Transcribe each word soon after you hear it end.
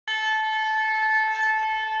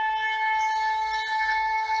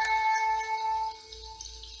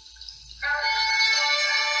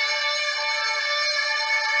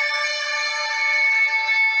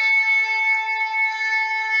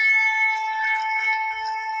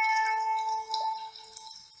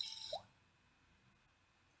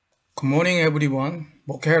Good morning, everyone.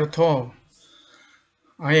 Boker Tov.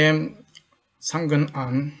 I am Sangan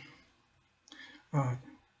An.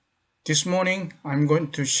 This morning, I'm going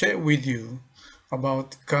to share with you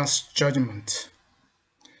about God's judgment.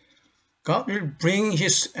 God will bring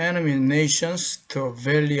his enemy nations to a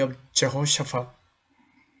valley of Jehoshaphat.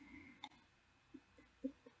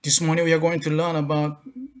 This morning, we are going to learn about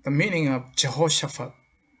the meaning of Jehoshaphat.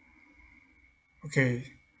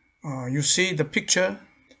 Okay, you see the picture,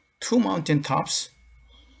 two mountain tops.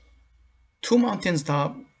 Two mountain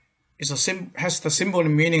tops has the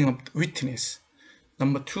symbolic meaning of witness.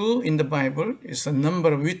 Number 2 in the Bible is the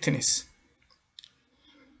number of witness.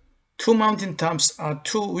 Two mountaintops are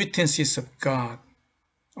two witnesses of God,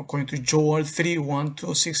 according to Joel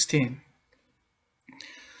 3:1-16.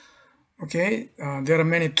 Okay, there are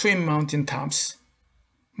many twin mountaintops.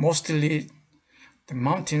 Mostly the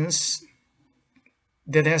mountains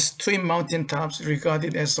that has twin mountaintops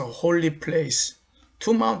regarded as a holy place.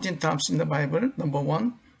 Two mountaintops in the Bible. Number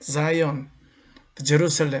 1, Zion, the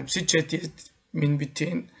Jerusalem, situated in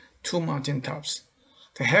between two mountaintops.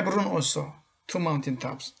 The Hebron also, two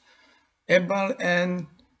mountaintops. Ebal and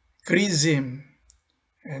Gerizim,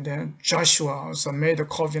 and then Joshua also made a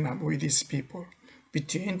covenant with his people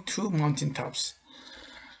between two mountaintops.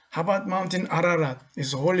 How about Mountain Ararat?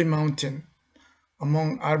 Is a holy mountain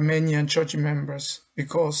among Armenian church members,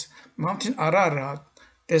 because Mountain Ararat,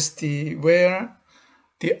 that's where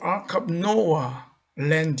the Ark of Noah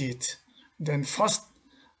landed. Then first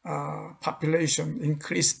population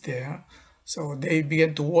increased there, so they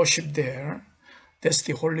began to worship there. That's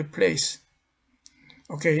the holy place.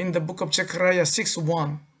 Okay, in the book of Zechariah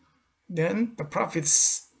 6:1, then the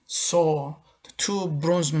prophets saw the two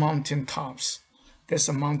bronze mountain tops. That's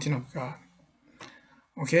the mountain of God.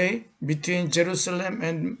 Okay, between Jerusalem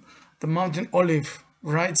and the mountain Olive,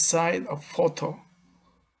 right side of photo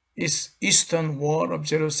is eastern wall of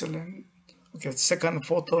Jerusalem. Okay, second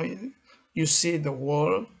photo, you see the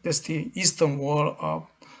wall. That's the eastern wall of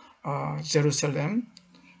Jerusalem.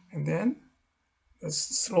 And then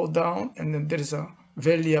let's slow down, and then there is a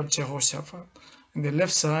valley of Jehoshaphat. On the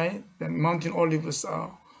left side, then Mountain Olives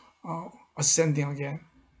are ascending again.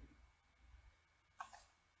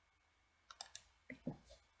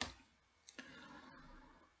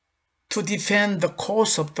 To defend the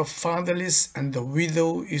cause of the fatherless and the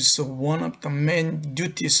widow is one of the main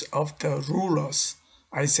duties of the rulers.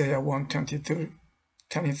 Isaiah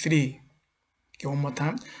 1:23. Okay, one more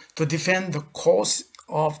time. To defend the cause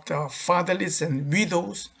of the fatherless and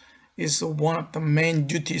widows is one of the main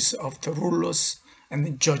duties of the rulers and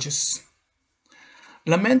the judges.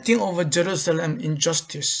 Lamenting over Jerusalem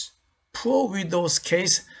injustice, poor widow's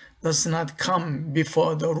case does not come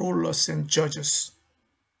before the rulers and judges.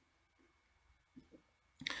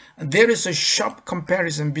 There is a sharp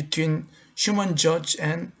comparison between human judge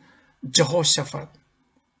and Jehoshaphat.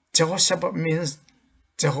 Jehoshaphat means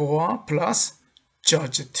Jehovah plus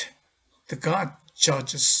judged. The God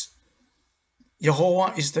judges.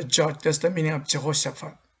 Jehovah is the judge. That's the meaning of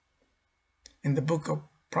Jehoshaphat in the book of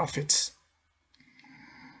prophets.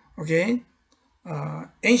 Okay,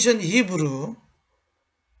 ancient Hebrew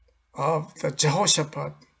of the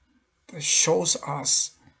Jehoshaphat shows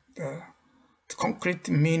us the concrete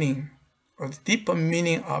meaning or the deeper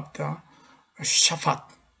meaning of the Shaphat.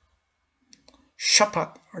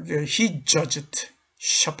 Shaphat, okay, he judged.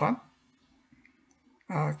 Shaphat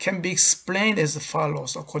can be explained as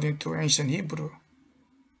follows according to ancient Hebrew.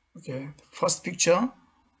 Okay, first picture,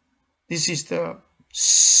 this is the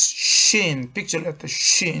shin, picture letter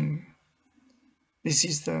shin. This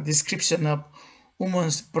is the description of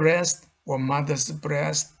woman's breast or mother's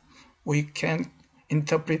breast. We can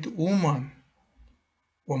interpret woman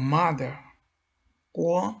or mother,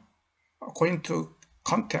 or according to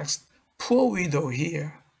context, poor widow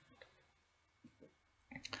here.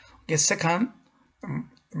 Okay, second,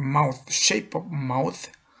 mouth, shape of mouth,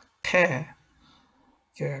 pear.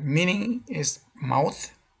 Okay, meaning is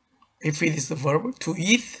mouth, if it is the verb, to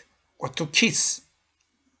eat or to kiss.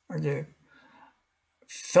 Okay,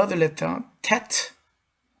 third letter, tet.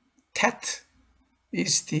 Tet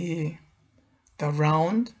is the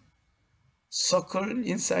round circle.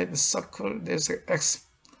 Inside the circle there's an X.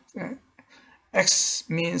 X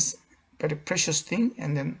means very precious thing,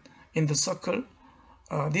 and then in the circle,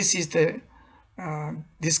 this is the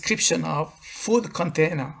description of food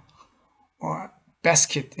container or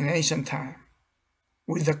basket in ancient time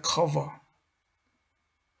with a cover.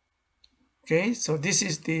 Okay, so this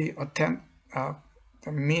is the attempt,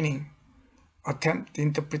 the meaning, attempt the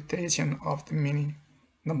interpretation of the meaning.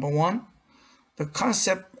 Number 1, the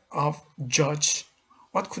concept of judge.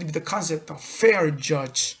 What could be the concept of fair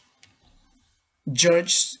judge?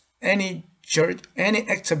 judge, any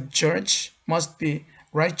act of judge must be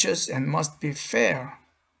righteous and must be fair.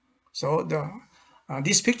 So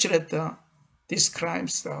this picture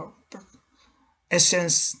describes the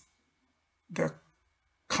essence, the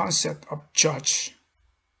concept of judge.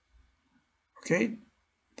 Okay,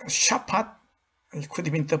 the shapat, it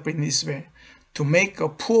could be interpreted in this way: to make a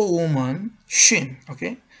poor woman shin.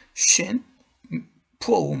 Okay, shin,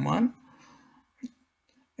 poor woman,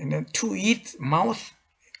 and then to eat, mouth,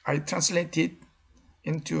 I translate it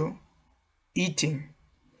into eating.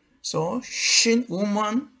 So shin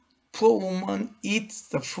woman, poor woman eats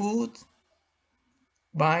the food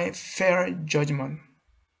by fair judgment,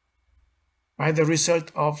 by the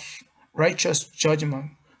result of righteous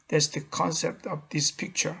judgment. That's the concept of this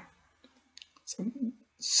picture. So,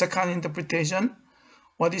 second interpretation: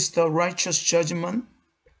 what is the righteous judgment,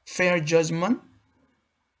 fair judgment?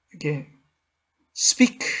 Okay,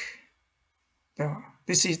 speak.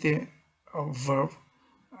 This is the verb.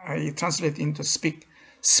 I translate into speak.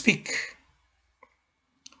 Speak.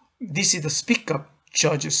 This is the speak of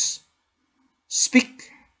judges.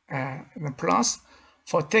 Speak, the plus,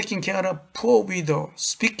 for taking care of poor widow.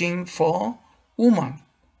 Speaking for woman.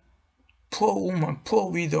 Poor woman, poor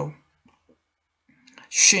widow.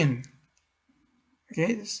 Shin.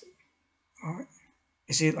 Okay,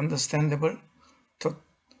 is it understandable?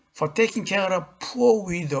 For taking care of poor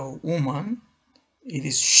widow woman, it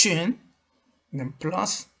is shin, then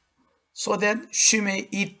plus, so that she may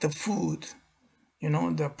eat the food. You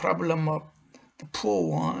know, the problem of the poor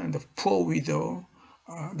one and the poor widow,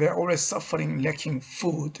 they're always suffering, lacking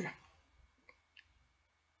food.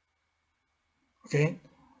 Okay,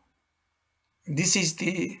 this is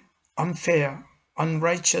the unfair,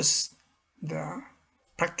 unrighteous, the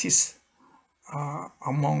practice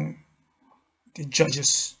among the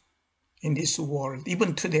judges in this world.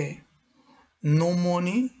 Even today, no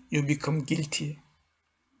money, you become guilty.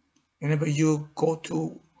 Whenever you go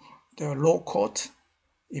to the law court,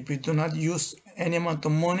 if you do not use any amount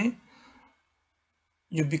of money,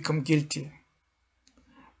 you become guilty.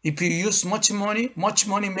 If you use much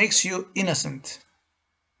money makes you innocent.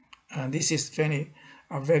 This is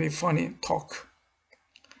a very funny talk.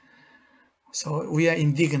 So we are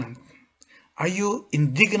indignant. Are you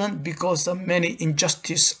indignant because of many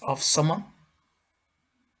injustice of someone?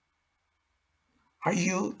 Are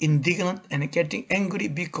you indignant and getting angry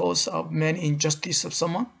because of many injustice of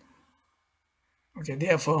someone? Okay,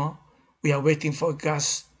 therefore, we are waiting for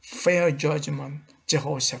God's fair judgment,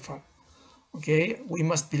 Jehoshaphat. Okay, we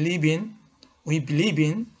believe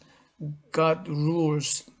in God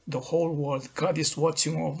rules the whole world. God is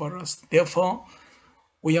watching over us. Therefore,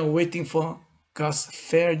 we are waiting for God's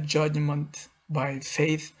fair judgment by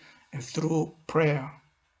faith and through prayer.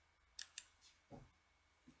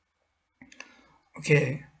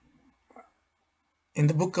 Okay, in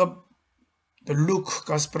the book of the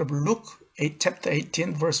Gospel of Luke, chapter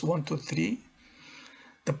 18, verse 1 to 3,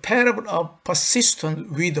 the parable of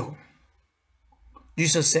persistent widow.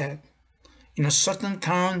 Jesus said, in a certain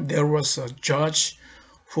town there was a judge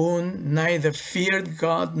who neither feared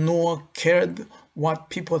God nor cared what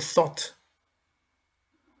people thought.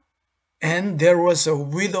 And there was a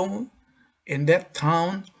widow in that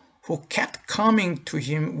town who kept coming to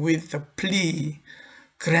him with the plea,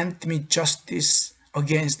 grant me justice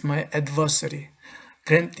against my adversary.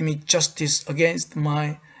 Grant me justice against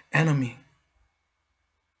my enemy.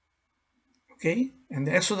 Okay, and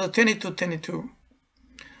Exodus 22:22.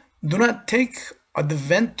 Do not take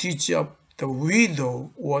advantage of the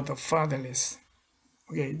widow or the fatherless.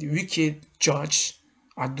 Okay, the wicked judge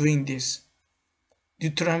are doing this.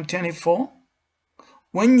 Deuteronomy 24.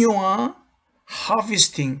 When you are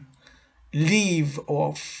harvesting, leave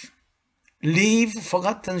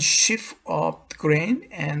forgotten sheaf of grain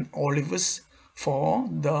and olives for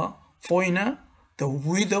the foreigner, the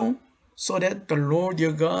widow, so that the Lord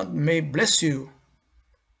your God may bless you.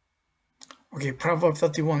 Okay, Proverbs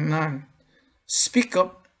 31:9. Speak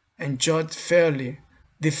up and judge fairly.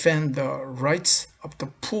 Defend the rights of the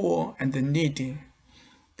poor and the needy.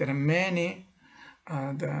 There are many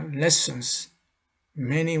the lessons,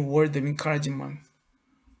 many words of encouragement,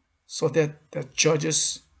 so that the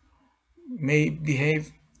judges may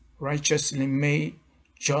behave righteously, may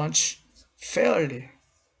judge fairly.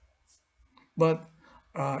 But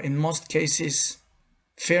in most cases,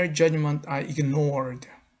 fair judgment are ignored.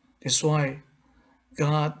 That's why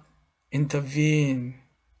God intervenes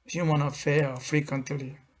human affair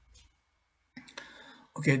frequently.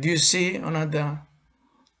 Okay, do you see another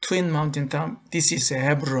twin mountaintop? This is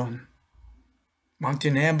Hebron.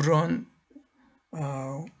 Mountain Hebron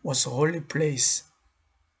was a holy place.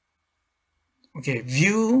 Okay,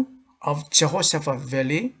 view of Jehoshaphat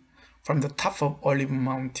Valley from the top of Olive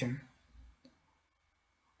Mountain.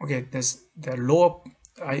 Okay, there's the lower,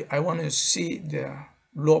 I want to see the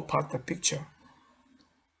lower part of the picture.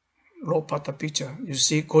 Lower part of the picture. You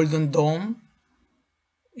see Golden Dome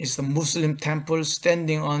is the Muslim temple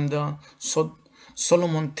standing on the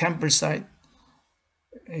Solomon temple site.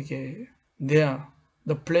 Okay, there,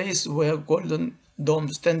 the place where Golden Dome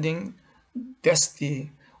standing, that's the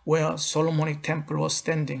where Solomonic temple was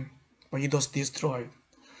standing, but it was destroyed.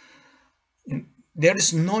 There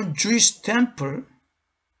is no Jewish temple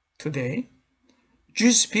today.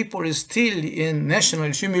 Jewish people is still in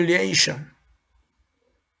national humiliation.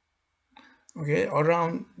 Okay,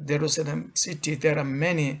 around Jerusalem city, there are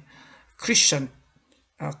many Christian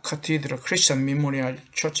cathedral, Christian memorial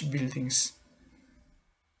church buildings.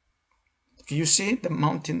 You see the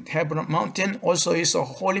mountain, Hebron mountain also is a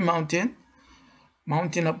holy mountain,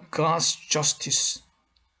 mountain of God's justice.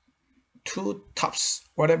 Two tops,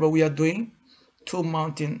 whatever we are doing, two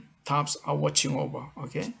mountain tops are watching over.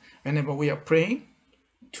 Okay, whenever we are praying,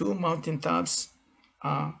 two mountain tops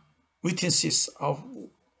are witnesses of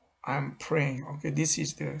I'm praying. Okay, this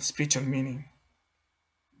is the spiritual meaning.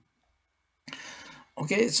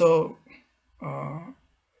 Okay, so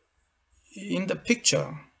in the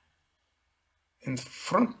picture, in the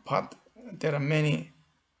front part, there are many.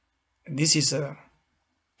 This is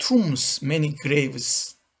tombs, many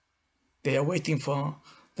graves. They are waiting for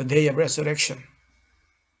the day of resurrection.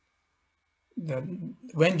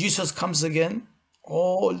 When Jesus comes again,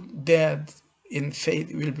 all dead in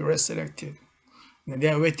faith will be resurrected. And they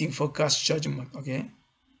are waiting for God's judgment, okay?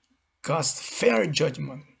 God's fair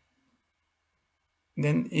judgment.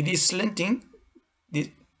 Then it is slanting,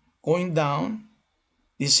 going down,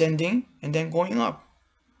 descending, and then going up.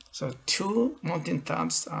 So two mountain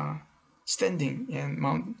tops are standing in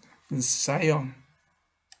Mount Zion.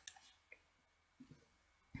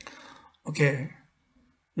 Okay,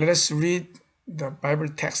 let us read the Bible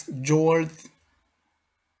text, Joel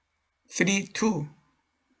 3:2.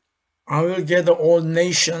 I will gather all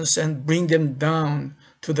nations and bring them down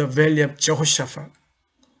to the valley of Jehoshaphat.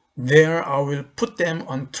 There I will put them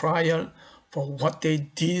on trial for what they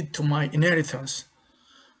did to my inheritance,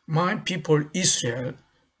 my people Israel,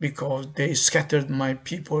 because they scattered my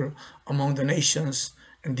people among the nations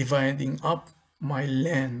and dividing up my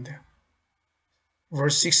land.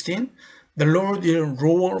 Verse 16, the Lord will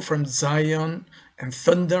roar from Zion and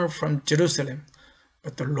thunder from Jerusalem,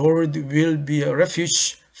 but the Lord will be a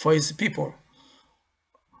refuge for his people,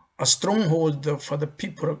 a stronghold for the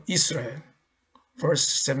people of Israel. Verse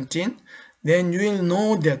 17, then you will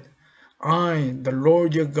know that I, the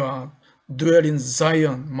Lord your God, dwell in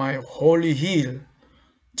Zion, my holy hill.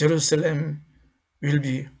 Jerusalem will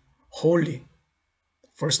be holy.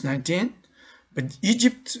 Verse 19, but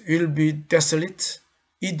Egypt will be desolate,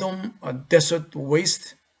 Edom a desert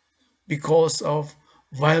waste, because of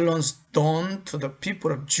violence done to the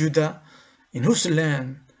people of Judah, in whose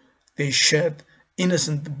land they shed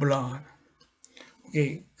innocent blood.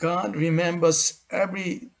 Okay, God remembers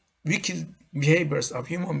every wicked behaviors of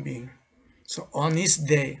human being. So on his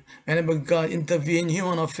day, whenever God intervenes in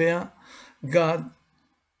human affair, God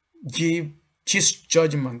gives his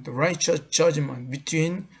judgment, the righteous judgment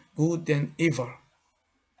between good and evil.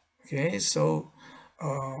 Okay, so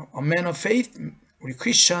a man of faith, we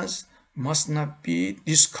Christians, must not be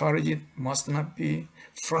discouraged, must not be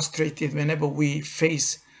frustrated whenever we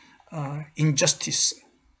face injustice,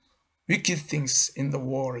 wicked things in the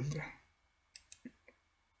world.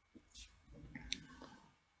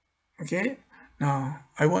 Okay, now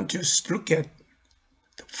I want to look at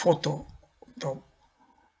the photo, the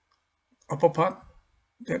upper part.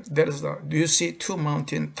 There is the, do you see two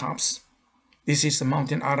mountain tops? This is the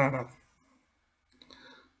mountain Ararat.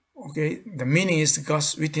 Okay, the meaning is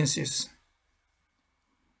God's witnesses.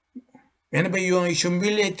 Whenever you are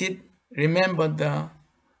humiliated, remember the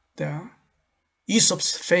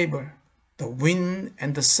Aesop's fable, the wind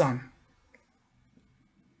and the sun.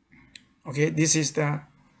 Okay, this is the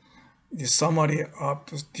summary of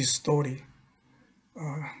this story.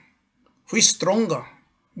 Who is stronger?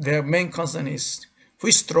 Their main concern is who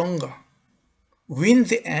is stronger?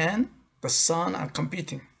 Wind and the sun are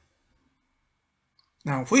competing.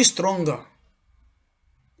 Now, who is stronger?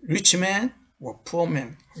 Rich man or poor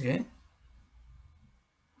man? Okay.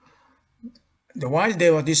 While they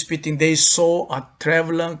were disputing, they saw a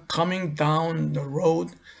traveler coming down the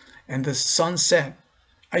road, and the son said,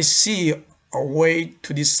 I see a way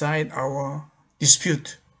to decide our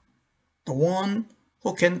dispute. The one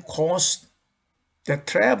who can cause the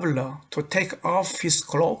traveler to take off his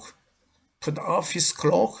cloak, put off his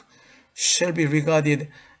cloak, shall be regarded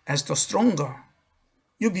as the stronger.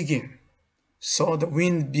 You begin. So the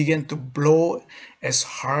wind began to blow as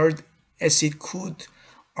hard as it could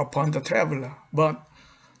upon the traveler. But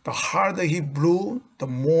the harder he blew, the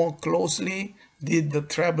more closely did the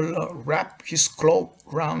traveler wrap his cloak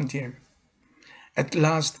round him. At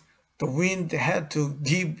last, the wind had to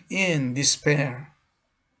give in despair.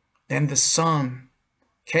 Then the sun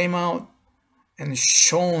came out and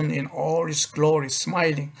shone in all its glory,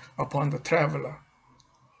 smiling upon the traveler.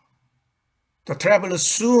 The traveler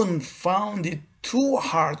soon found it too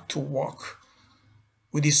hard to walk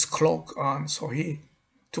with his cloak on, so he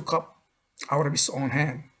took up out of his own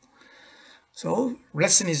hand. So,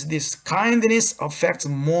 lesson is this: kindness affects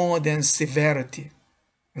more than severity.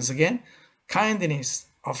 Once again, kindness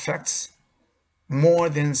affects more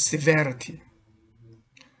than severity.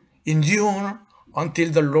 Endure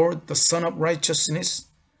until the Lord, the Son of Righteousness,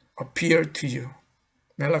 appear to you.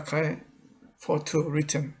 Malachi 4:2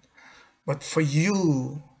 written. But for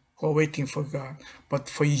you who are waiting for God, but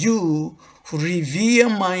for you who revere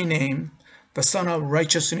my name, the Son of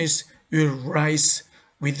Righteousness will rise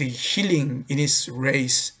with the healing in his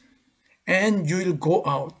rays, and you will go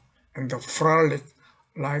out and frolic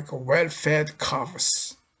like well-fed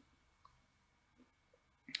calves.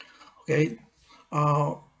 Okay,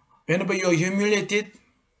 whenever you are humiliated,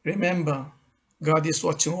 remember God is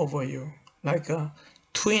watching over you like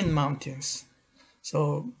twin mountains.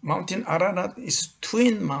 So Mountain Ararat is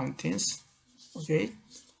twin mountains. Okay,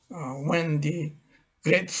 when the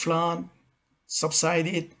great flood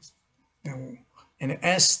subsided, and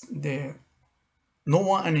as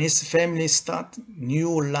Noah and his family start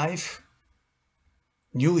new life,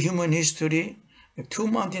 new human history, the two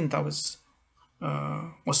mountain towers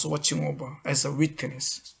was watching over as a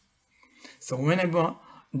witness. So whenever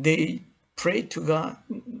they prayed to God,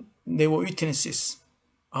 they were witnesses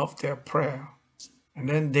of their prayer. And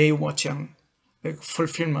then they watching the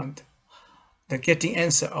fulfillment, the getting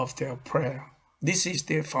answer of their prayer. This is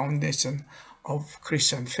the foundation of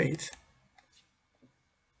Christian faith.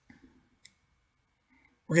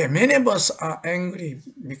 Okay, many of us are angry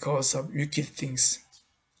because of wicked things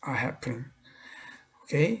are happening.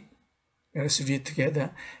 Okay, let's read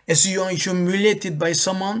together. As you are humiliated by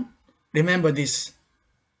someone, remember this: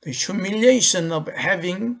 the humiliation of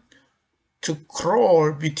having to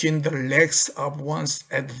crawl between the legs of one's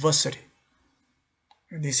adversary.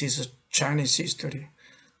 This is a Chinese history.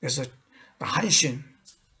 There's the Han Xin.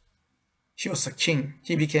 He was a king.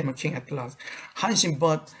 He became a king at last. Han Xin,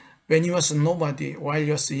 but when he was nobody, while he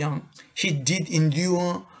was young, he did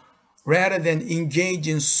endure rather than engage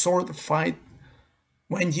in sword fight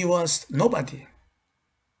when he was nobody.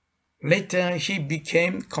 Later, he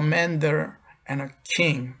became commander and a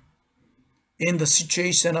king. In the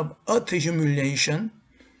situation of utter humiliation,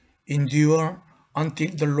 endure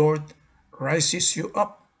until the Lord rises you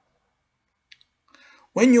up.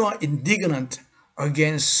 When you are indignant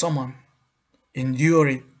against someone, endure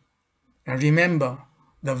it, and remember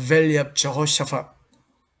the valley of Jehoshaphat.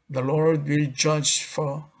 The Lord will judge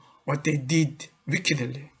for what they did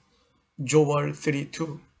wickedly. Joel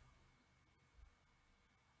 3:2.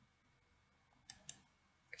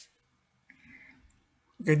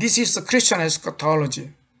 Okay, this is the Christian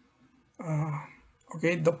eschatology.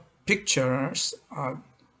 Okay, the pictures are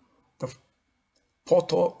the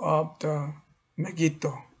photo of the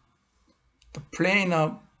Megiddo, the plain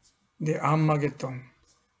of the Armageddon.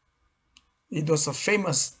 It was a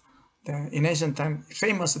famous, in ancient time,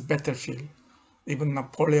 famous battlefield. Even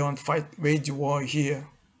Napoleon waged war here.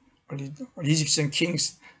 Egyptian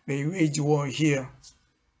kings, they waged war here.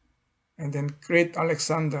 And then great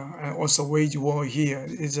Alexander also waged war here.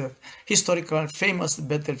 It's a historical famous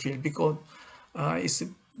battlefield because it's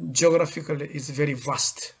geographically it's very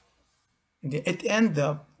vast. At the end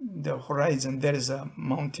of the horizon, there is a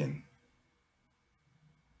mountain.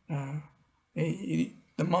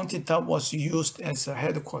 The mountain top was used as a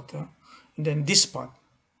headquarters. And then this part,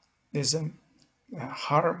 there's a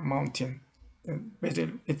Har mountain, a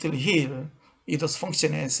little hill. It was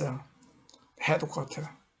functioning as a headquarters.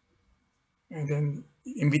 And then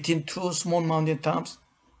in between two small mountain tops,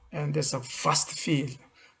 and there's a vast field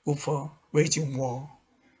for waging war.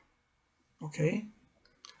 Okay,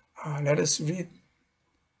 let us read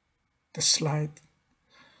the slide.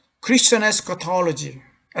 Christian eschatology.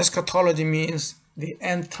 Eschatology means the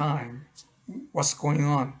end time. What's going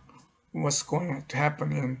on? What's going to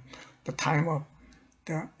happen in the time of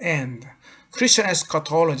the end? Christian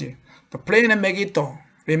eschatology. The plain of Megiddo.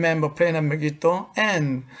 Remember plain of Megiddo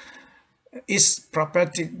and its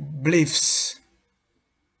prophetic beliefs.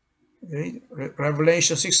 Okay?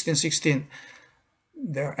 Revelation 16:16.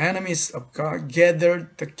 the enemies of God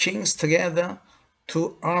gathered the kings together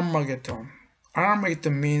to Armageddon.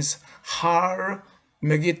 Armageddon means Har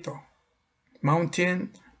Megiddo,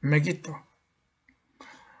 mountain Megiddo.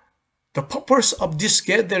 The purpose of this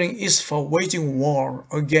gathering is for waging war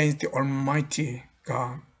against the Almighty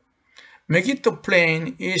God. Megiddo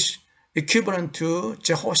plain is equivalent to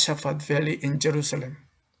Jehoshaphat Valley in Jerusalem.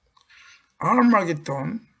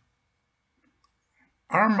 Armageddon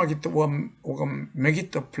or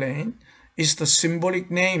Megiddo plain is the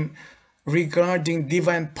symbolic name regarding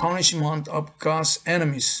divine punishment of God's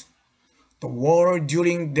enemies. The war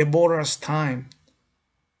during Deborah's time.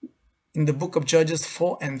 In the book of Judges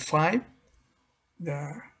 4 and 5,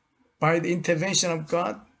 by the intervention of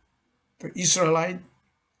God, the Israelites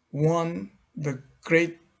won the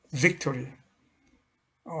great victory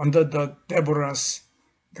under the Deborah's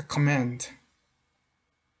command,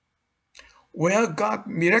 where God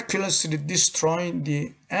miraculously destroyed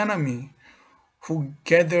the enemy who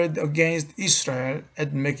gathered against Israel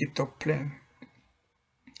at Megiddo plain.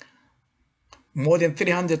 More than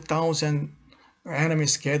 300,000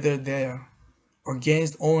 enemies gathered there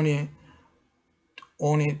against only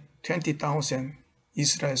 20,000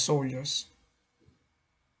 Israel soldiers.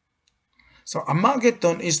 So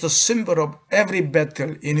Armageddon is the symbol of every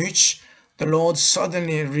battle in which the Lord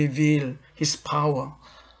suddenly revealed his power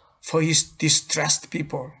for his distressed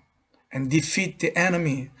people and defeat the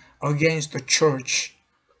enemy against the church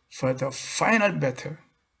for the final battle.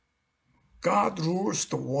 God rules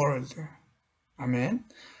the world. Amen.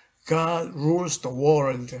 God rules the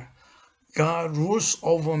world. God rules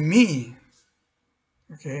over me.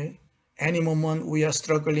 Okay. Any moment we are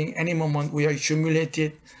struggling, any moment we are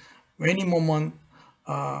humiliated, any moment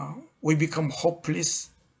we become hopeless,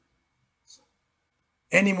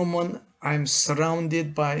 any moment I'm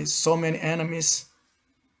surrounded by so many enemies,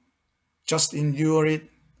 just endure it,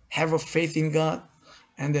 have a faith in God,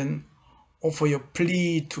 and then offer your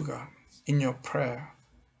plea to God in your prayer.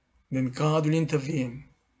 Then God will intervene.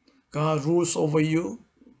 God rules over you.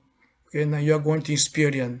 Okay, now you are going to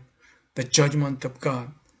experience the judgment of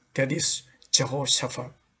God. That is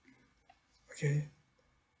Jehoshaphat. Okay.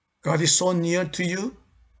 God is so near to you.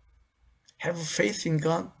 Have faith in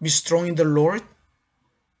God. Be strong in the Lord.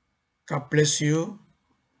 God bless you.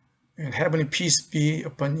 And heavenly peace be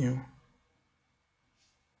upon you.